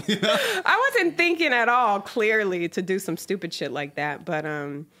out. I wasn't thinking at all clearly to do some stupid shit like that. But,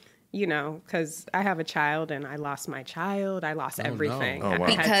 because I have a child and I lost my child. I lost everything. No. Oh, wow.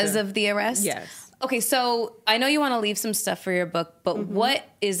 Because of the arrest? Yes. Okay, so I know you want to leave some stuff for your book, but what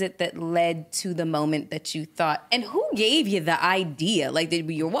is it that led to the moment that you thought, and who gave you the idea? Like, did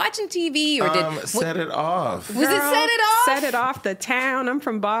you were watching TV or Set It Off? Was it Set It Off? Set It Off, The Town. I'm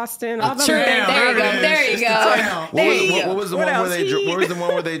from Boston. There you go. What was the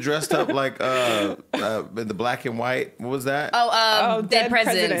one where they dressed up like in the black and white? What was that? Dead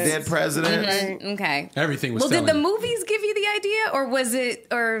Presidents. Dead Presidents. Mm-hmm. Okay. Everything was. Well, did the movies give you the idea, or was it?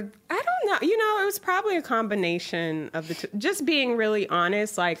 Or I don't know. It was probably a combination of the two. Just being really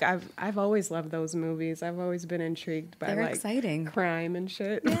honest, like I've always loved those movies. I've always been intrigued by They're like exciting. crime and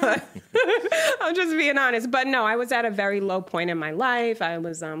shit. Yeah. I'm just being honest. But no, I was at a very low point in my life. I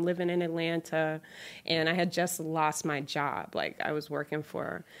was living in Atlanta, and I had just lost my job. Like I was working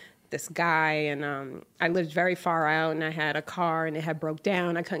for this guy, and I lived very far out, and I had a car, and it had broke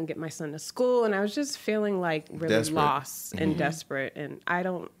down. I couldn't get my son to school, and I was just feeling like really desperate. Lost and desperate. And I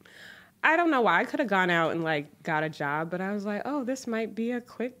don't know why. I could have gone out and like got a job, but I was like, oh, this might be a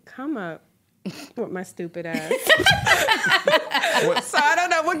quick come up with my stupid ass. So I don't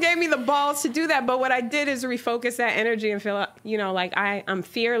know what gave me the balls to do that, but what I did is refocus that energy and feel, you know, like I'm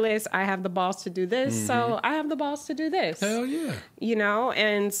fearless. I have the balls to do this, so I have the balls to do this. Hell yeah. You know,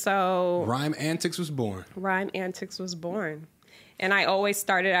 and so Rhyme Antics was born. And I always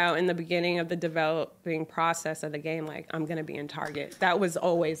started out in the beginning of the developing process of the game, like, I'm going to be in Target. That was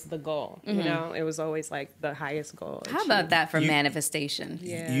always the goal. You know, it was always like the highest goal. How about that for manifestation?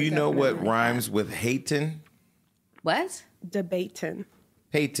 Yeah, You know what rhymes with Hayton? What? Debating.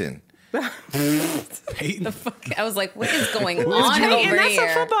 Hayton. Peyton. The fuck? I was like, what is going on And over that's here?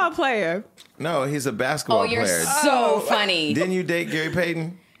 a football player. No, he's a basketball Oh, you're player. so funny. Didn't you date Gary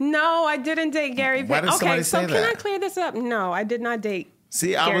Payton? No, I didn't date Gary Why Payton. did somebody say can that? I clear this up? No, I did not date.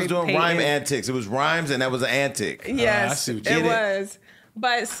 See, I was Gary doing Payton. rhyme antics. It was rhymes, and that was an antic. Yes, I see what you it did. was.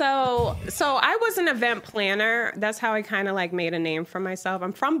 But so I was an event planner. That's how I kind of like made a name for myself.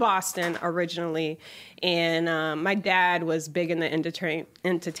 I'm from Boston originally, and my dad was big in the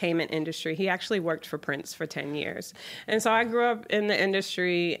entertainment industry. He actually worked for Prince for 10 years. And so I grew up in the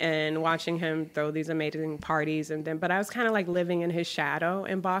industry and watching him throw these amazing parties. But I was kind of like living in his shadow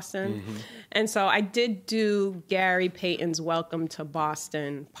in Boston. Mm-hmm. And so I did do Gary Payton's Welcome to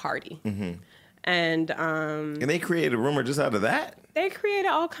Boston party. Mm-hmm. And they created a rumor just out of that? They created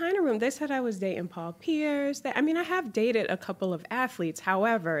all kind of room. They said I was dating Paul Pierce. I mean, I have dated a couple of athletes.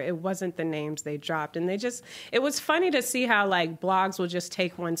 However, it wasn't the names they dropped. And it was funny to see how like blogs will just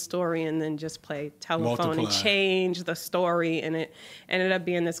take one story and then just play telephone and change the story. And it ended up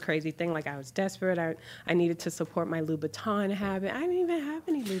being this crazy thing. Like I was desperate. I needed to support my Louboutin habit. I didn't even have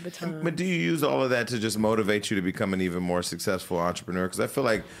any Louboutin. But do you use all of that to just motivate you to become an even more successful entrepreneur? Because I feel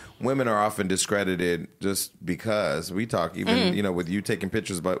like women are often discredited just because we talk even, you know, with you taking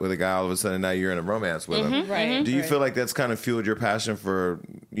pictures with a guy, all of a sudden now you're in a romance with him. Right. Do you feel like that's kind of fueled your passion for,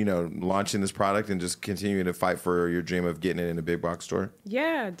 you know, launching this product and just continuing to fight for your dream of getting it in a big box store?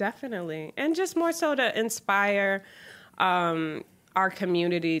 Yeah, definitely. And just more so to inspire our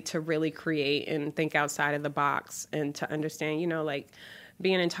community to really create and think outside of the box and to understand, you know, like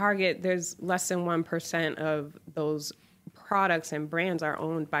being in Target, there's less than 1% of those products and brands are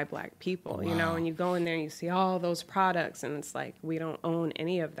owned by Black people, you know, and you go in there and you see all those products and it's like, we don't own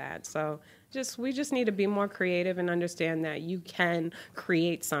any of that. So we just need to be more creative and understand that you can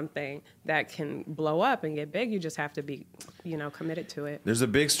create something that can blow up and get big. You just have to be, you know, committed to it. There's a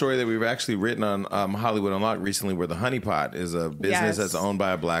big story that we've actually written on Hollywood Unlocked recently where the Honey Pot is a business that's owned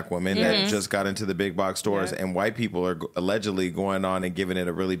by a Black woman that just got into the big box stores and white people are allegedly going on and giving it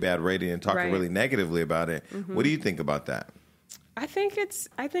a really bad rating and talking really negatively about it. What do you think about that? I think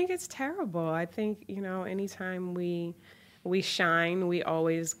it's terrible. I think, you know, anytime we shine, we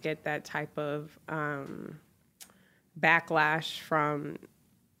always get that type of backlash from,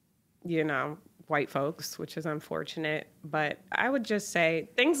 you know, white folks, which is unfortunate. But I would just say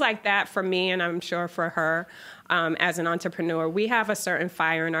things like that for me, and I'm sure for her, as an entrepreneur, we have a certain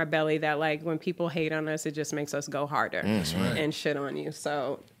fire in our belly that, like, when people hate on us, it just makes us go harder and shit on you.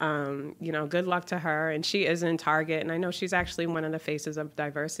 So, you know, good luck to her. And she is in Target, and I know she's actually one of the faces of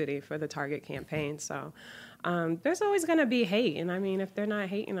diversity for the Target campaign. So there's always going to be hate. And I mean, if they're not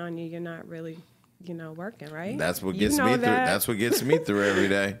hating on you, you're not really, you know, working, right? That's what gets me through. That's what gets me through every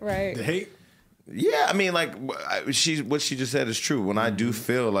day. Right. The hate. Yeah, I mean, like what she just said is true. When I do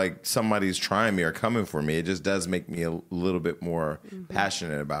feel like somebody's trying me or coming for me, it just does make me a little bit more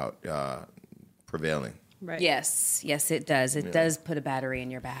passionate about prevailing. Right. Yes, it does. It does put a battery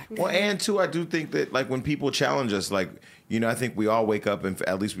in your back. Well, and too, I do think that like when people challenge us, like, you know, I think we all wake up and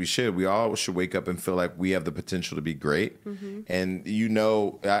at least we all should wake up and feel like we have the potential to be great. And you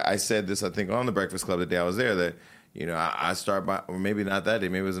know, I said this I think on the Breakfast Club the day I was there that, you know, I start by, or maybe not that day,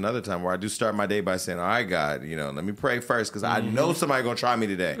 maybe it was another time where I do start my day by saying, all right, God, you know, let me pray first because I know somebody's going to try me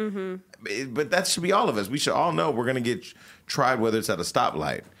today. But that should be all of us. We should all know we're going to get tried, whether it's at a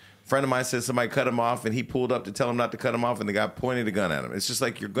stoplight. A friend of mine said somebody cut him off and he pulled up to tell him not to cut him off and the guy pointed a gun at him. It's just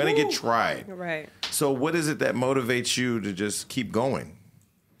like you're going to get tried. Right. So what is it that motivates you to just keep going?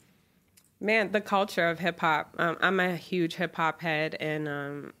 Man, the culture of hip hop. I'm a huge hip hop head, and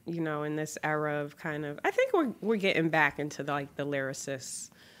in this era of kind of, I think we're getting back into the lyricists,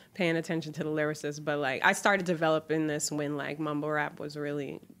 paying attention to the lyricists. But like, I started developing this when like mumble rap was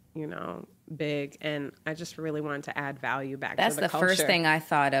really, big, and I just really wanted to add value back. That's to the culture. First thing I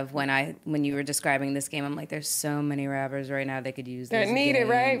thought of when you were describing this game. I'm like, there's so many rappers right now they could use this. They're needed,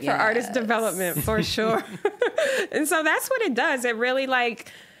 right, for artist development for sure. And so that's what it does. It really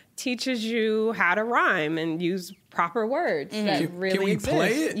teaches you how to rhyme and use proper words that really Can we exist. play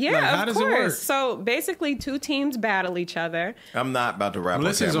it? Yeah, how of does course. it work? So basically, 2 teams battle each other. I'm not about to rap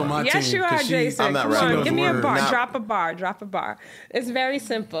Melissa's on on my Yes, team. you are, 'cause Jason. I'm not Come rapping. on, give me a Words. bar. Not- Drop a bar. It's very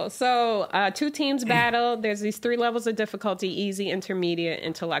simple. So 2 teams battle. There's these 3 levels of difficulty: easy, intermediate,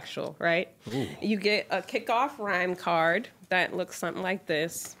 intellectual. Right? Ooh. You get a kickoff rhyme card that looks something like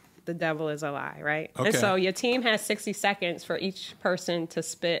this. The devil is a lie, right? Okay. And so your team has 60 seconds for each person to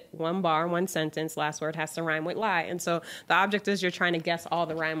spit 1 bar, 1 sentence. Last word has to rhyme with lie. And so the object is you're trying to guess all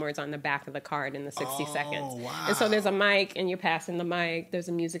the rhyme words on the back of the card in the 60 seconds. Wow. And so there's a mic, and you're passing the mic. There's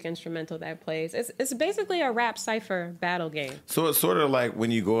a music instrumental that plays. It's basically a rap cipher battle game. So it's sort of like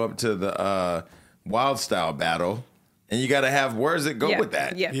when you go up to the Wild Style battle, and you got to have words that go with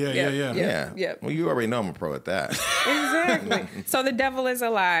that. Yeah. Yeah. Well, you already know I'm a pro at that. Exactly. So the devil is a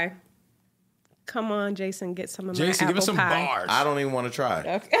lie. Come on, Jason, get some of my Jason, apple give us some pie. bars. I don't even want to try.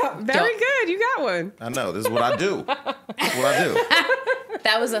 Okay. Very good. You got one. I know. This is what I do. This is what I do.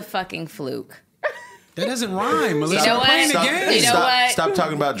 That was a fucking fluke. That doesn't rhyme, Melissa. know We're what? playing the Stop, game. You know what? Stop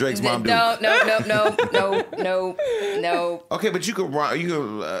talking about Drake's mom. No. Okay, but you could rhyme.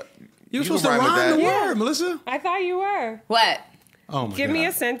 You're supposed to rhyme the word, Melissa. I thought you were. What? Oh my Give God. me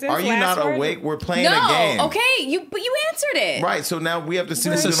a sentence. Are you last not word. awake? We're playing No. a game. Okay. But you answered it. Right. So now we have to see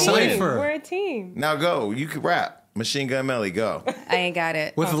We're who's a It's a gonna team. win. cipher. We're a team. Now go. You can rap. Machine Gun Melly, go. I ain't got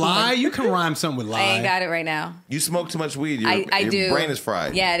it. With lie, you can rhyme something with lie. I ain't got it right now. You smoke too much weed. Your, I your do. brain is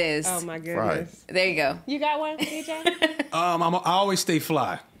fried. Yeah, it is. Oh my Fried. goodness. There you go. You got one, DJ? I always stay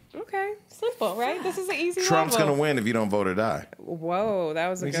fly. Okay. Simple, right? This is an easy Trump's level. gonna win if you don't vote or die. Whoa, that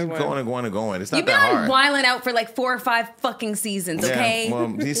was a You good keep one. going and going and going. It's not You've been that on hard. Wildin' Out for like 4 or 5 fucking seasons, okay? Yeah, well,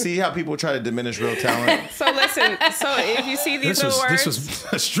 do you see how people try to diminish real talent? So listen, so if you see these little words, This was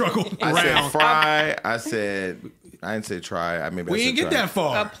a struggle I said round. fry. I didn't say try. We didn't get that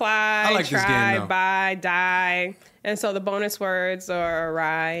far. apply, I like this try, game, though. buy, die. And so the bonus words are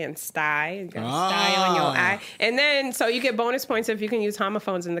rye and sty. You got sty on your eye. And then, so you get bonus points if you can use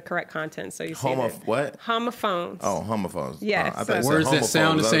homophones in the correct content. So you see What? homophones. Oh, homophones. Yes. I thought you said Words that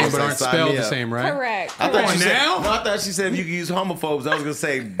sound the homophones. I was same gonna but say aren't sign spelled me the up. same, right? Correct. I thought, Come she on said, now. no, I thought she said if you could use homophobes, I was gonna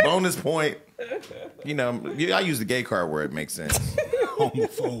say bonus point. You know, I use the gay card where it makes sense.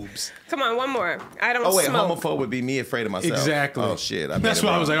 Homophobes. Come on, one more. I don't Oh wait, smoke. homophobe would be me afraid of myself. Exactly. Oh shit. That's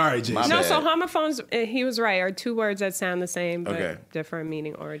why I was like, all right, Jason. My No, bad. so homophones, he was right, are 2 words that sound the same but Okay. different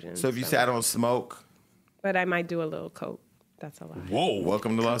meaning origins. So if you say I don't smoke, But I might do a little coke. That's a lie. Whoa.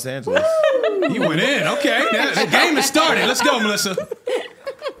 welcome to Los Angeles. You went in. Okay. Now, the game has started. Let's go, Melissa.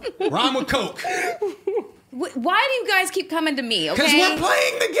 Rhyme with Coke. Why do you guys keep coming to me, okay? Because we're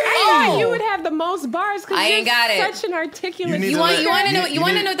playing the game. Oh, you would have the most bars because I ain't got it. such an articulate. You need You to want let- you want to know you you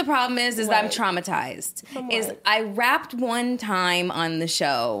want to need- know what the problem is that I'm What? traumatized. From Is what? I rapped one time on the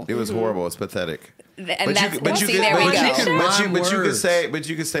show, It was horrible. It's pathetic. and But that's you, but you see, could, there we but go. you could, but you, Rhyme but you could words. say, but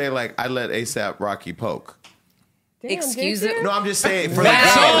you could say like I let ASAP Rocky poke. Damn, Excuse did it? you? No, I'm just saying for Wow,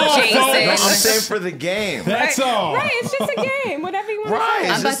 the game. Jason. No, I'm saying for the game. That's all. Right, it's just a game. Whatever you want Right.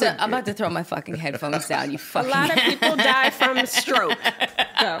 to It's say. just I'm about to throw my fucking headphones down. You A fucking. lot of people die from stroke.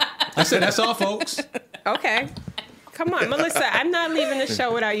 So, I said that's all, folks. okay. Come on, Melissa. I'm not leaving the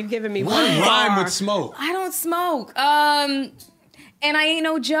show without you giving me one One rhyme bar. with smoke. I don't smoke. And I ain't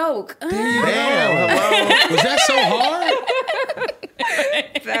no joke. Damn. Hello. Was that so hard?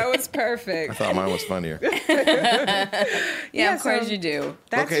 That was I perfect. thought mine was funnier. Yeah, of course so- you do.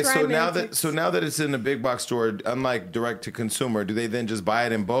 That's Okay, so now romantic. that it's in the big box store, unlike direct to consumer, do they then just buy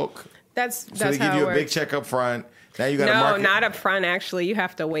it in bulk? That's So they give how you it a big works. check up front. Now you got to No, market not up front. Actually, you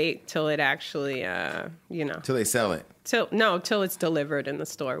have to wait till it actually, till they sell it. till it's delivered in the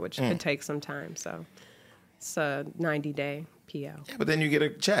store, which Mm. could take some time. So it's a 90-day PO. But then you get a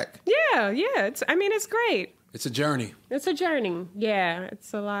check. Yeah. It's great. It's a journey. It's a journey. Yeah,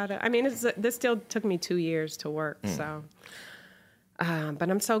 it's a lot of. This still took me 2 years to work. So, but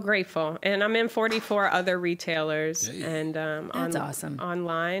I'm so grateful, and I'm in 44 other retailers, and That's awesome.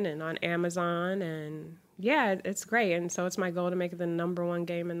 online and on Amazon, and yeah, it's great. And so it's my goal to make it the #1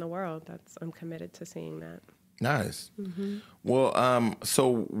 game in the world. I'm committed to seeing that. Nice. Well,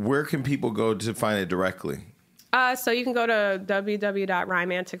 so where can people go to find it directly? So you can go to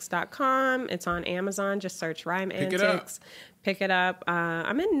www.rhymeantics.com. It's on Amazon. Just search Rhyme Antics. Pick it up.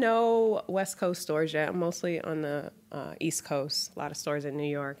 I'm in no West Coast stores yet. I'm mostly on the East Coast. A lot of stores in New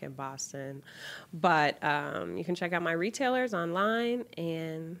York and Boston. But you can check out my retailers online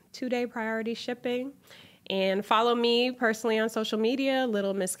and 2-day priority shipping. And follow me personally on social media,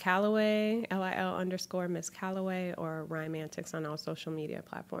 Little Miss Calloway, LIL_Miss Calloway, or Rhyme Antics on all social media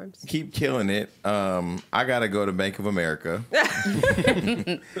platforms. Keep killing it. I got to go to Bank of America.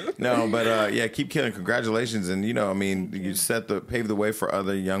 No, but yeah, keep killing. Congratulations. And, you pave the way for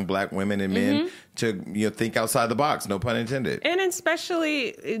other young black women and men to think outside the box, no pun intended. And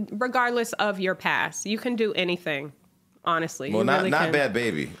especially regardless of your past, you can do anything. Honestly, well, not Bad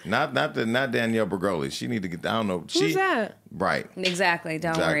Baby, not Danielle Bergoli. She need to get. I don't know. Who's that? Right. Exactly.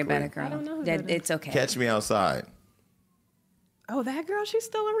 Don't worry about it, girl. I don't know. It's okay. Catch Me Outside. Oh, that girl. She's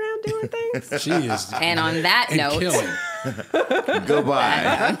still around doing things. She is. And on that note,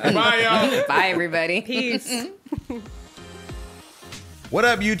 goodbye. Bye, y'all. Bye, everybody. Peace. What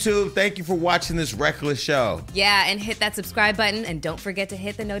up, YouTube? Thank you for watching this reckless show. Yeah, and hit that subscribe button, and don't forget to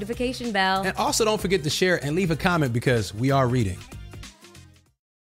hit the notification bell. And also don't forget to share and leave a comment because we are reading.